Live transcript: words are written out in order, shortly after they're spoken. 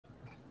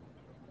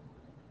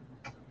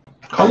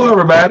Hello,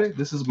 everybody.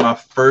 This is my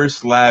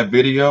first live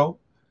video.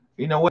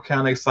 You know what?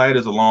 Kind of excited.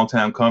 It's a long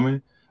time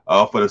coming.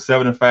 For the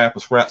 75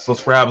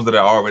 subscribers that I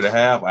already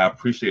have, I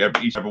appreciate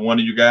each and every one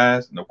of you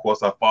guys, and of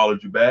course, I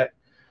followed you back.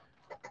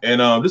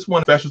 And this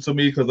one special to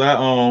me because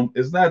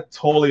it's not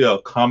totally a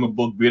comic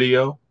book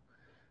video.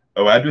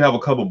 Oh, I do have a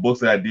couple books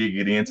that I did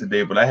get in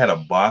today, but I had a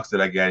box that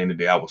I got in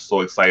today. I was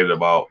so excited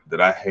about that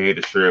I had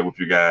to share it with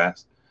you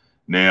guys.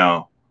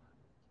 Now,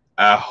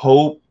 I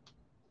hope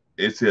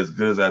it's as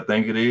good as I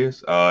think it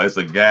is. It's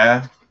a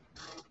guy.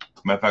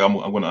 Matter of fact, I'm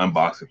going to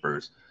unbox it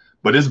first.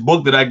 But this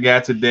book that I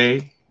got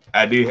today,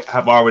 I did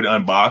have already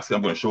unboxed it.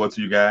 I'm going to show it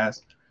to you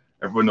guys.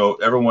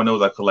 Everyone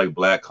knows I collect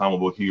black comic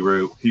book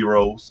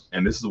heroes,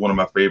 and this is one of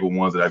my favorite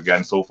ones that I've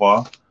gotten so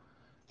far.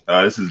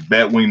 This is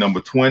Batwing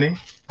number 20,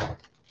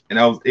 and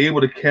I was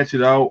able to catch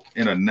it out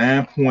in a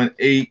 9.8.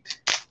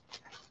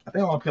 I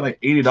think I want to pay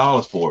like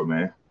 $80 for it,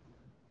 man.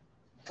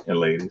 And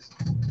ladies,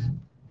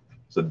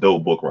 it's a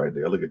dope book right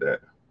there. Look at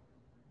that.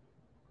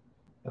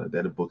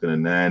 That book in a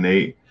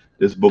 9.8.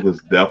 This book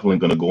is definitely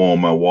going to go on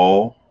my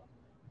wall.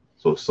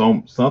 So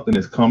something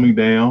is coming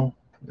down,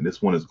 and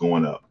this one is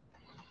going up.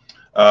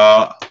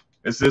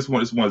 It's this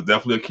one. This one's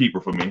definitely a keeper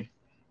for me.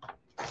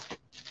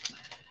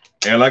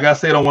 And like I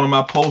said on one of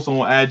my posts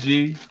on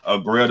IG, a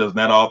Grail does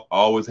not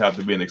always have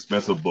to be an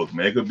expensive book,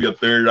 man. It could be a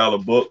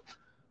 $30 book,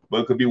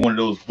 but it could be one of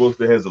those books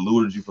that has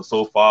eluded you for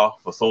so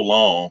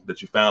long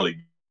that you finally,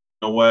 you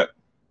know what?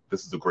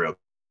 This is a Grail.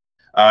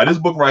 This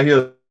book right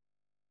here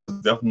is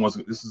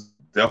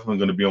definitely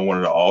going to be on one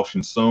of the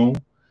auctions soon.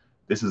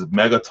 This is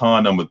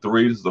Megaton number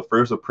 3. This is the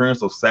first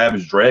appearance of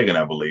Savage Dragon,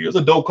 I believe. It's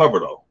a dope cover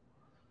though.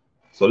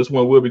 So this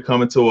one will be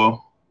coming to a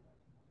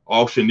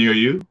auction near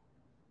you.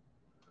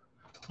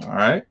 All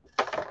right.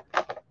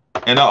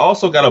 And I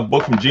also got a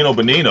book from Gino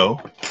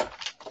Bonino.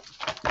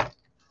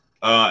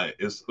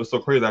 It's so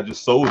crazy. I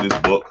just sold this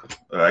book.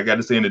 I got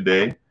this in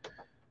today.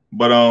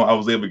 But I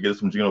was able to get it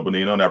from Gino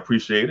Bonino, and I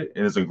appreciate it.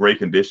 And it's in great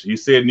condition. He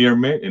said near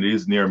mint, and it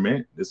is near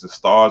mint. This is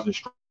Stars and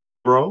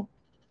Stro.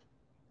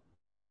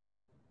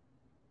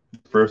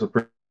 First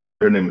appearance,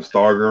 her name is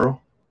Star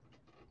Girl.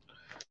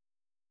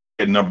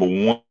 At number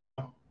 1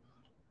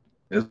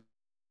 is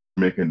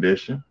mint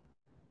condition.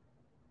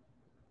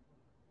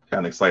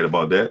 Kind of excited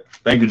about that.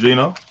 Thank you,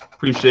 Gino.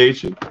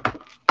 Appreciate you.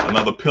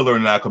 Another pillar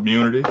in our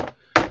community.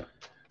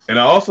 And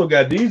I also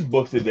got these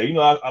books today. You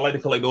know, I like to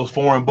collect those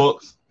foreign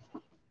books.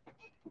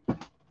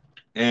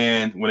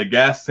 And when a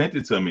guy sent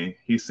it to me,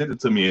 he sent it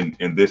to me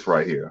in this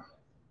right here.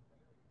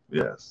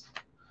 Yes.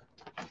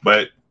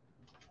 But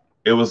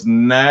it was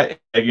not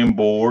egging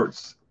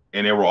boards,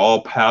 and they were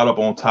all piled up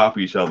on top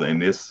of each other in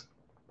this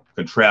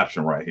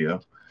contraption right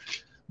here.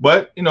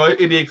 But you know, it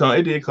did come.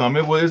 It did come.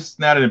 It was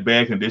not in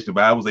bad condition,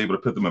 but I was able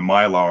to put them in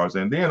Mylars,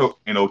 and they're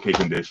in okay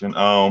condition.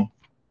 I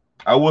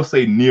will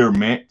say near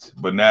mint,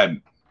 but not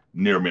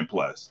near mint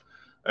plus.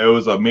 It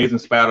was Amazing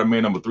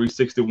Spider-Man number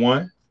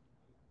 361.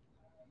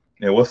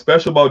 And what's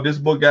special about this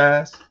book,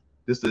 guys?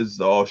 This is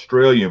the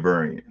Australian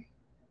variant,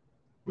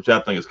 which I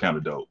think is kind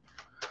of dope.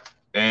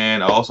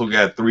 And I also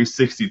got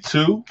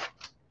 362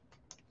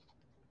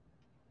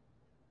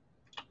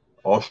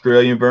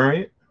 Australian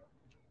variant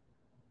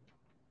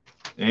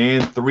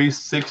and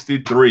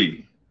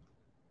 363.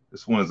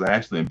 This one is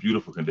actually in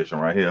beautiful condition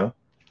right here.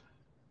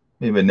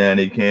 Maybe a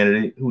 98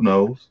 candidate, who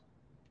knows?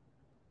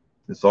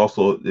 It's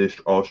also this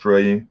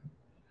Australian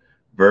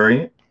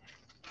variant.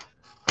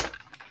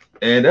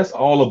 And that's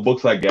all the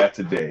books I got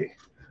today.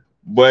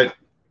 But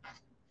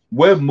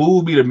what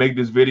moved me to make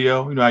this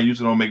video? You know, I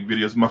usually don't make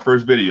videos. It's my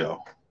first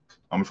video.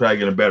 I'm gonna try to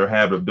get a better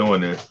habit of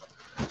doing this.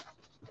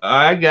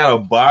 I got a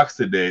box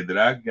today that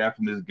I got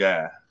from this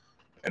guy,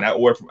 and I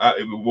ordered from.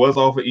 It was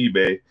off of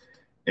eBay.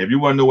 If you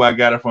want to know where I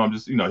got it from,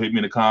 just hit me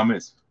in the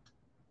comments.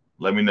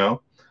 Let me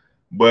know.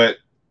 But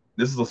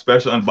this is a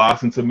special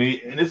unboxing to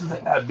me, and this is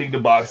how big the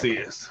box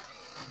is.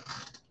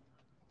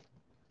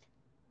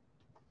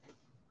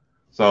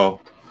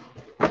 So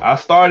I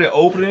started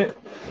opening it.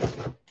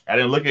 I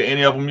didn't look at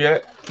any of them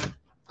yet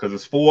because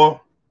it's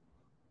four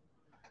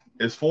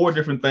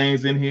different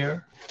things in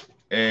here,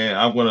 and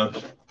I'm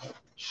gonna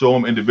show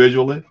them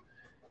individually,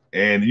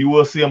 and you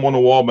will see them on the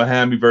wall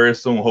behind me very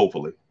soon,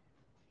 hopefully.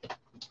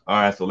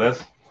 All right, so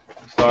let's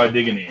start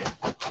digging in.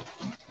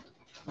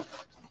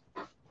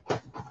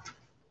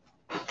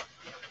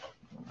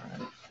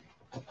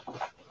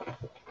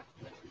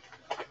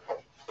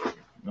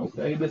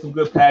 Okay, there's some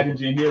good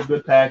packaging here.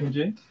 Good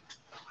packaging.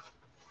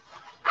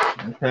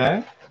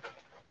 Okay.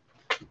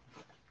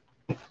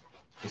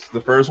 This is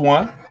the first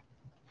one.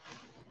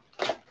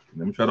 Let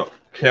me try to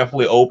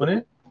carefully open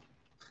it.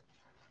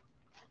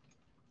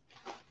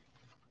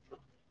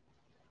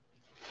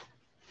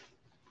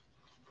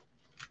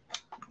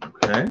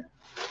 Okay.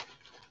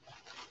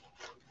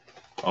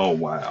 Oh,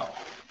 wow.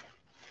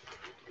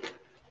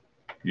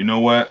 You know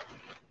what?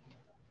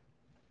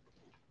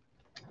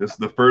 This is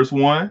the first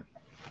one,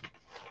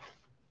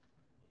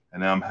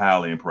 and I'm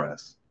highly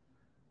impressed.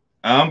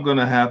 I'm going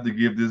to have to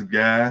give this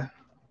guy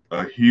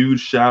a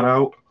huge shout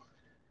out.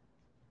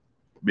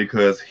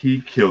 because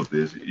he killed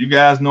this. You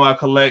guys know I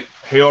collect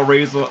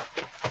Hellraiser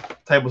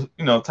type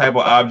of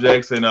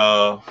objects and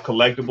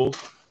collectibles.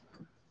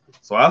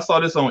 So I saw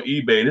this on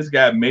eBay. This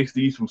guy makes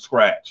these from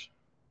scratch.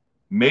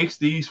 Makes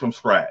these from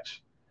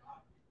scratch.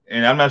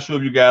 And I'm not sure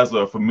if you guys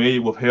are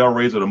familiar with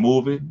Hellraiser the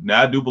movie.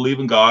 Now I do believe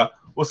in God.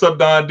 What's up,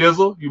 Don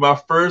Dizzle? You my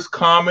first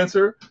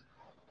commenter,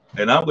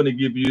 and I'm gonna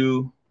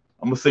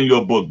send you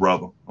a book,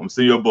 brother. I'm gonna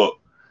send you a book.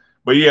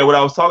 But yeah, what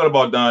I was talking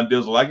about, Don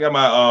Dizzle, I got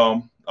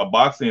my a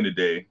box in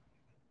today,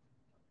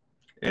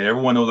 and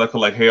everyone knows I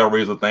collect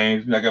Hellraiser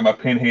things. I got my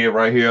pinhead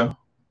right here.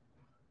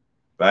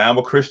 But I am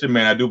a Christian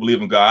man. I do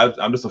believe in God.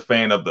 I'm just a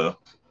fan of the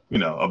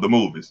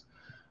movies.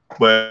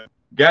 But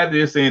got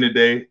this in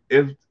today.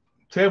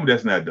 Tell me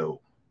that's not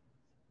dope.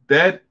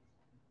 That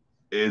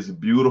is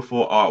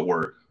beautiful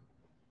artwork.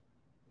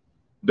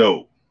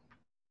 Dope.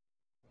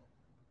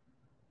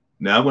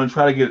 Now I'm gonna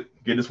try to get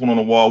this one on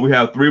the wall. We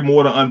have 3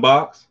 more to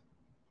unbox.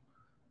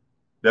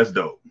 That's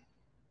dope.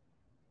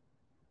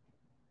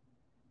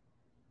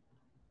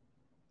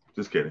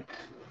 Just kidding.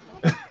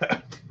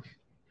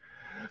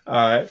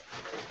 All right.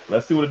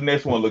 Let's see what the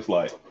next one looks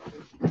like.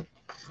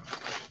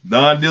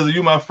 Don Dizzle,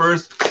 you my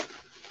first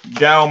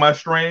guy on my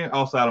stream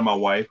outside of my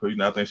wife, because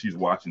I think she's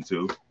watching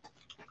too.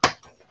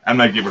 I'm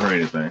not giving her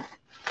anything.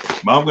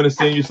 But I'm gonna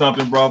send you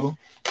something, brother.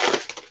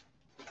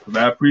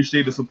 I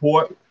appreciate the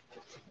support.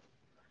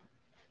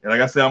 And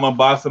like I said, I'm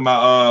unboxing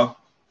my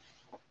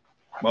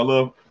my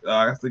little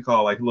I guess they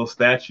call like little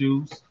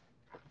statues.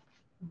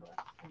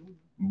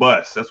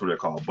 Busts, that's what they're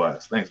called,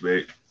 busts. Thanks,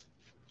 babe.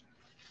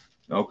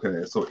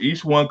 Okay, so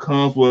each one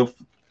comes with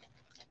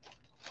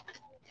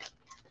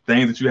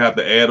things that you have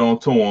to add on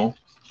to them.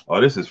 Oh,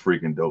 this is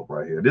freaking dope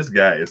right here. This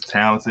guy is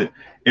talented.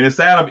 And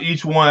inside of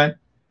each one,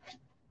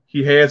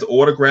 he has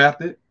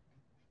autographed it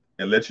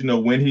and let you know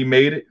when he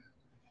made it.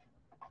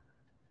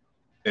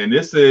 And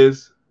this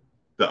is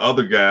the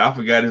other guy. I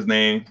forgot his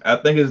name. I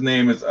think his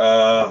name is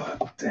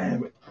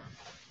damn it.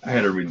 I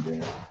had to read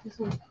it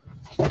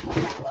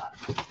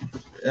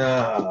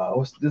down.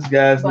 What's this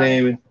guy's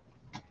name?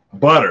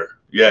 Butter.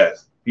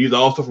 Yes. He's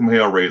also from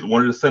Hellraiser,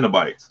 one of the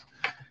Cenobites.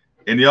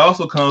 And he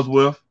also comes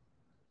with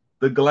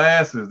the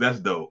glasses. That's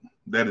dope.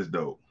 That is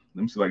dope.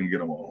 Let me see if I can get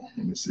them on.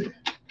 Let me see.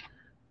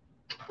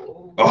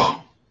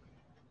 Oh.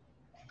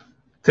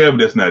 Tell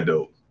me that's not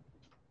dope.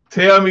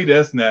 Tell me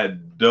that's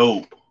not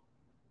dope.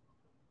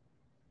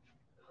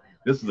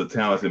 This is a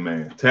talented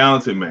man.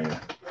 Talented man.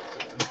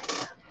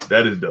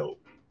 That is dope.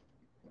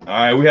 All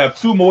right, we have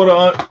 2 more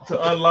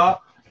to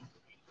unlock.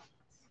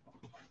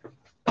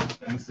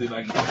 Let me see if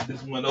I can get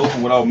this one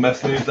open without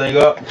messing anything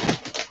up.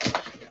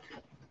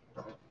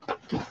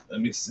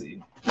 Let me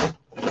see.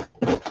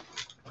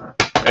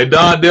 Hey,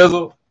 Don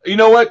Dizzle, you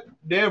know what?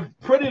 They're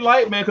pretty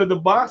light, man, because the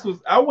box was,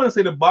 I want to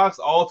say the box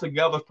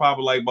altogether is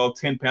probably like about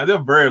 10 pounds. They're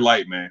very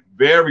light, man.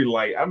 Very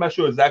light. I'm not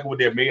sure exactly what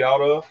they're made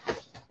out of.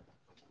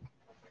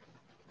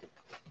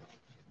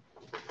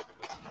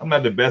 I'm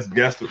not the best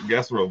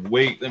guesser of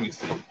weight. Let me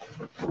see.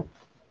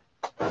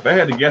 If I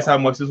had to guess how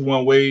much this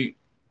one weighed,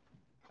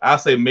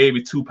 I'd say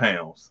maybe 2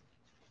 pounds.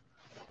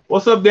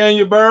 What's up,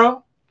 Daniel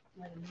Burrow?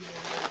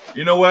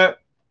 You know what?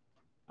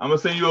 I'm going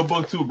to send you a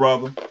book too,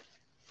 brother.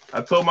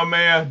 I told my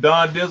man,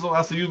 Don Dizzle,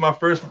 I said, you my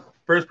first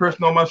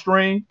person on my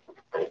stream.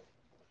 I'm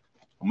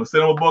going to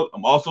send him a book.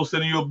 I'm also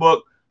sending you a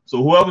book.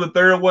 So whoever the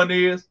 3rd one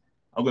is,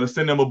 I'm going to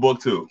send them a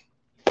book too.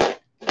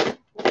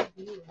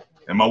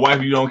 And my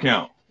wife, you don't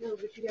count. No,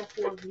 but you got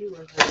 4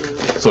 viewers.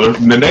 So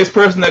the next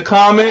person that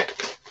comment,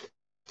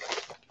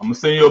 I'm going to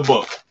send you a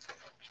book.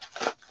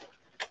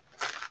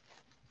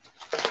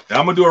 Now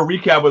I'm going to do a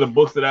recap of the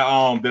books that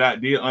I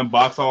did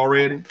unbox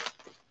already.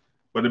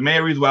 But the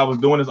main reason why I was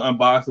doing this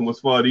unboxing was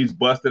for these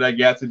busts that I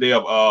got today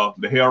of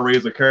the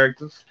Hellraiser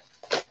characters.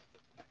 Let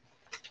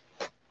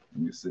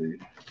me see.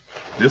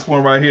 This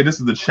one right here, this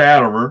is the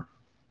Chatterer.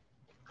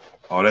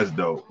 Oh, that's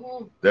dope.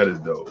 That is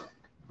dope.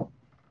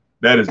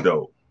 That is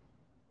dope.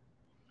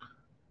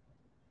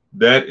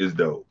 That is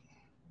dope.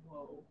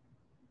 Whoa.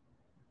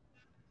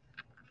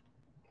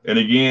 And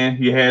again,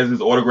 he has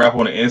his autograph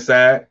on the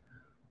inside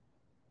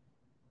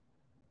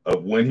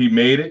of when he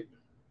made it.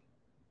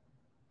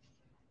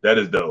 That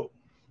is dope.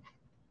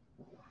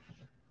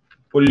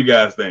 What do you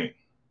guys think?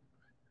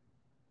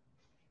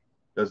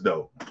 That's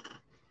dope.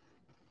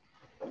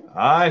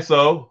 All right,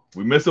 so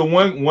we're missing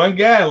one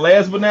guy.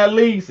 Last but not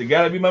least, it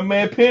got to be my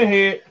man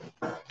Pinhead.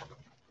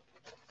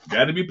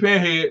 Got to be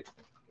Pinhead.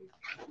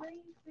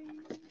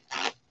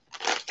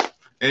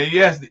 And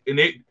yes,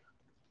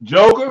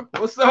 Joker,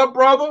 what's up,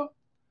 brother?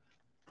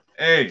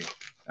 Hey,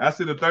 I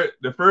see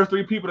the first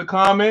 3 people to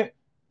comment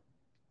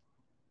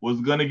was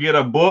gonna get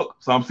a book,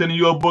 so I'm sending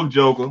you a book,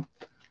 Joker.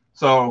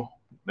 So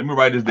let me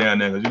write this down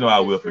there, because you know I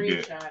will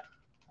forget.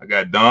 I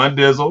got Don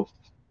Dizzle,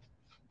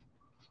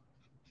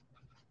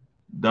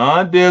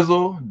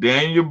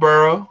 Daniel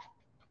Burrow,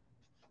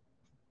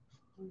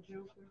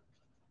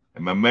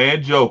 and my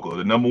man Joker,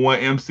 the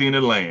 #1 MC in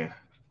the land.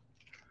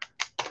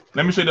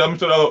 Let me show you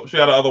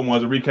the other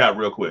ones to recap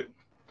real quick.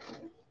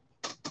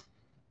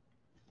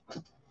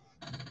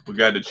 We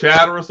got the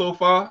Chatterer so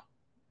far.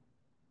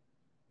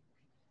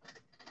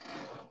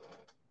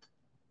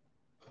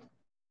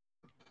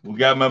 We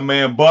got my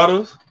man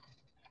Butters.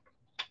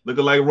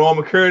 Looking like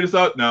Roman Curtis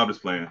out. No, I'm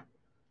just playing.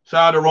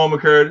 Shout out to Roman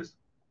Curtis.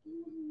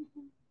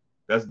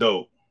 That's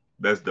dope.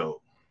 That's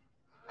dope.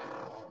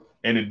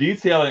 And the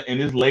detail in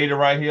this lady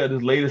right here,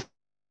 this latest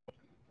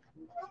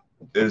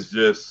is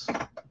just,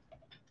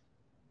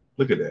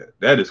 look at that.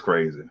 That is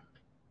crazy.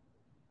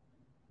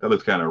 That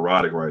looks kind of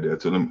erotic right there.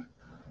 So let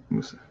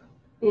me see.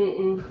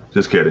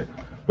 Just kidding.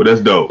 But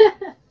that's dope.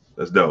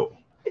 That's dope.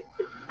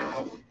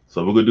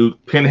 So we're going to do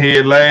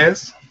Pinhead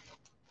last.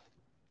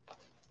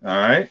 All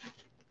right.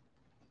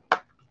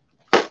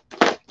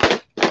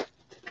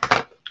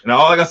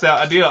 Now, like I said,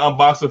 I did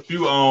unbox a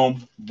few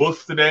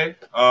books today.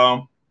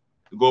 To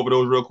go over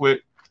those real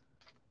quick.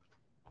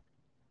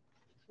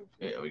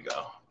 There we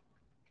go.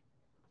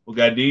 We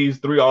got these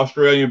 3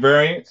 Australian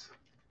variants.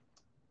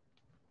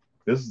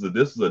 This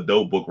is a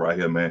dope book right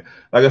here, man.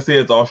 Like I said,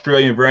 it's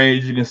Australian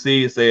variant. As you can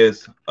see, it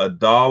says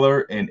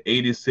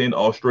 $1.80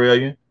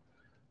 Australian.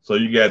 So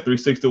you got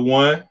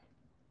 361,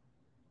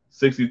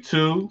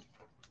 62,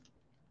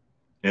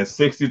 and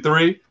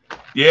 63.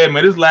 Yeah,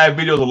 man, this live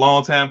video is a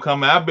long time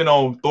coming. I've been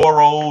on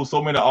Thorough,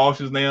 so many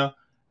auctions now.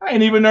 I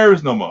ain't even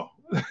nervous no more.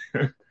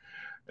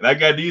 And I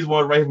got these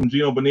ones right from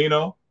Gino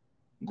Bonino.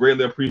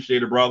 Greatly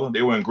appreciated, brother.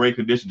 They were in great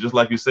condition, just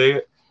like you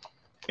said.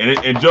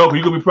 And Joker,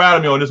 you're going to be proud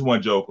of me on this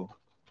one, Joker.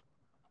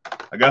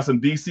 I got some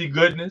DC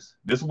goodness.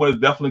 This one is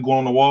definitely going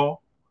on the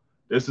wall.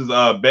 This is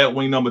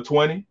Batwing number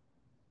 20 in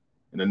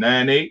the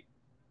 9.8.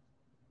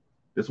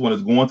 This one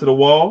is going to the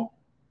wall.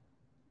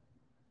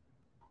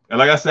 And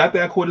like I said, I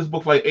think I caught this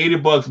book for like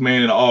 $80,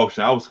 man, in the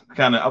auction. I was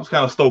kind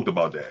of stoked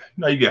about that.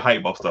 You know, you get hype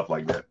about stuff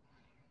like that.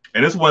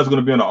 And this one is going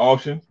to be on the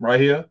auction right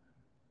here.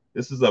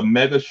 This is a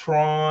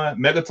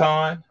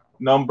Megaton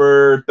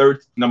number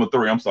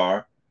 3. I'm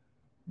sorry.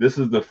 This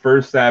is the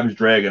first Savage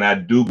Dragon, I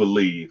do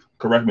believe.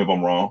 Correct me if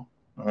I'm wrong.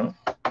 All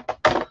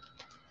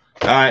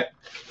right.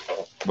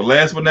 But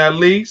last but not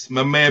least,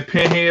 my man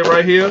Pinhead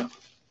right here.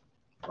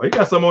 Oh, he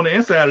got some on the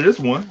inside of this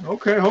one.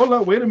 Okay, hold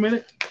up. Wait a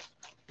minute.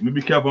 Let me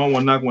be careful. I don't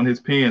want to knock one of his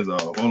pins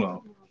off. Hold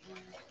on.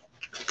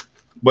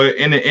 But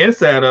in the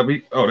inside of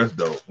it, oh, that's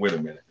dope. Wait a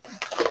minute.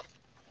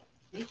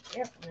 Be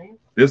careful, man.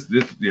 This,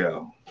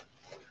 yeah.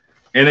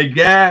 And the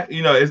guy,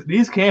 you know,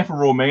 these came from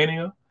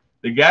Romania.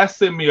 The guy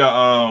sent me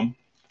a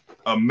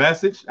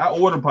message. I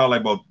ordered probably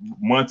like about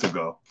months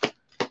ago.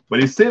 But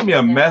he sent me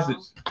a message.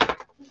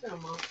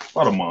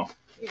 About a month.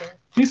 Yeah.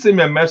 He sent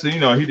me a message. You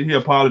know, he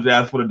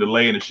apologized for the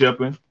delay in the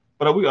shipping.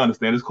 But we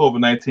understand this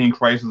COVID-19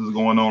 crisis is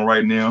going on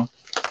right now.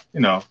 You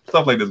know,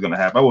 stuff like this is going to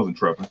happen. I wasn't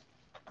tripping.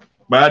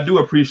 But I do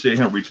appreciate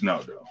him reaching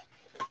out, though.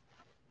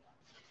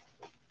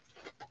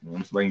 Let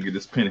me see if I can get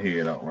this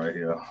Pinhead out right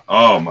here.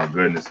 Oh, my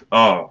goodness.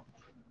 Oh,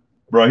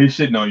 bro, he's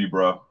shitting on you,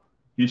 bro.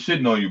 He's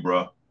shitting on you,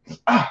 bro.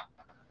 Ah.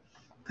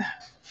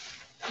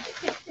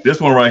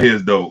 This one right here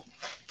is dope.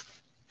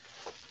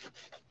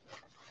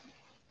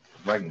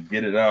 If I can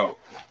get it out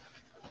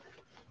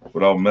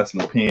without messing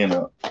the pen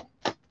up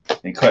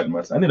and cutting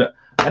myself.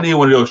 I need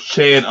one of those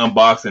Chad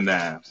unboxing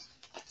knives.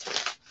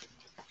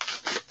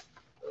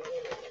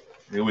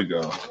 Here we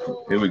go.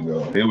 Here we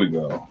go. Here we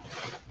go.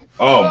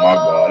 Oh my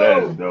God,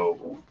 that is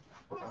dope.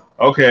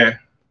 Okay.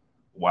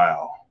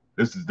 Wow.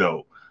 This is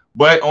dope.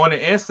 But on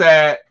the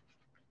inside,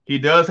 he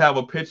does have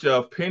a picture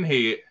of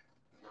Pinhead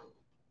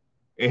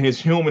in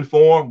his human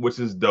form, which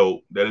is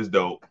dope. That is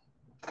dope.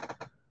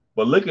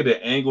 But look at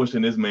the anguish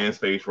in this man's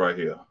face right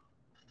here.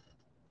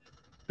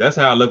 That's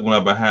how I look when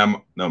I'm behind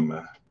my... No,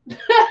 man.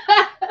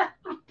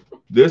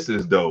 This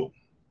is dope.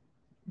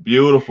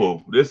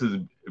 Beautiful. This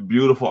is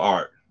beautiful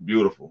art.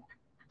 Beautiful.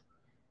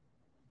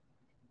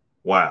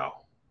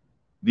 Wow.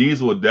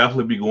 These will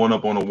definitely be going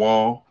up on the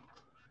wall.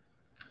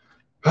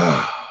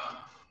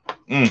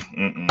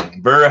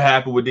 Very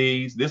happy with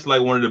these. This is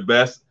like one of the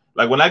best.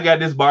 Like when I got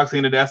this box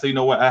in today, I said, you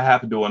know what? I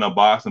have to do an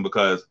unboxing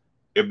because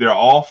if they're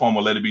off, I'm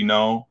going to let it be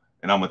known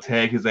and I'm going to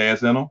tag his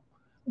ass in them.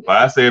 But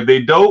I say if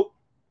they dope,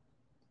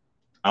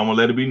 I'm going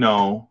to let it be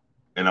known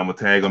and I'm going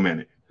to tag them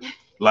in it.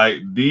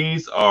 Like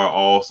these are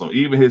awesome.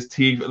 Even his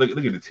teeth. Look at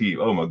the teeth.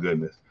 Oh my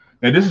goodness.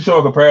 And this is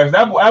showing comparison.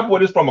 I bought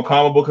this from a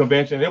comic book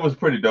convention. It was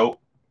pretty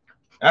dope.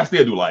 I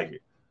still do like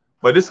it.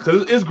 But this,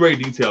 because it's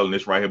great detail in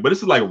this right here. But this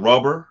is like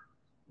rubber.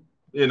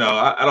 You know,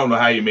 I don't know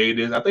how he made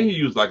this. I think he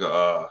used like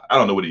a, I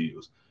don't know what he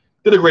used.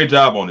 Did a great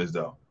job on this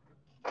though.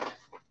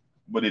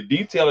 But the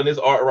detail in this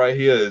art right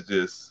here is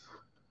just,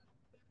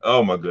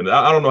 oh my goodness.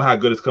 I don't know how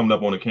good it's coming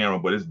up on the camera,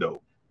 but it's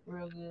dope.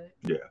 Real good.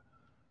 Yeah.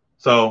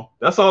 So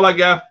that's all I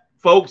got,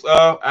 folks.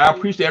 I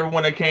appreciate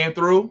everyone that came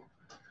through.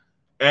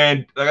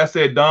 And like I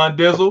said, Don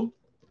Dizzle.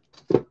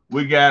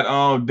 We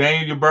got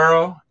Daniel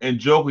Burrow and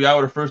Joker. Y'all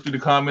were the first to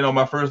comment on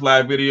my first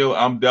live video.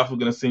 I'm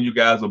definitely gonna send you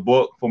guys a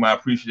book for my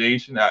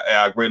appreciation.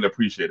 I greatly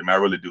appreciate it, man. I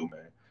really do,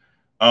 man.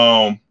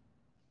 I'll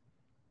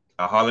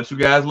holler at you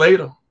guys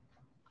later.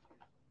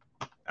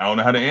 I don't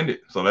know how to end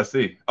it, so let's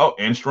see. Oh,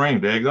 end stream.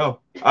 There you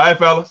go. All right,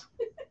 fellas.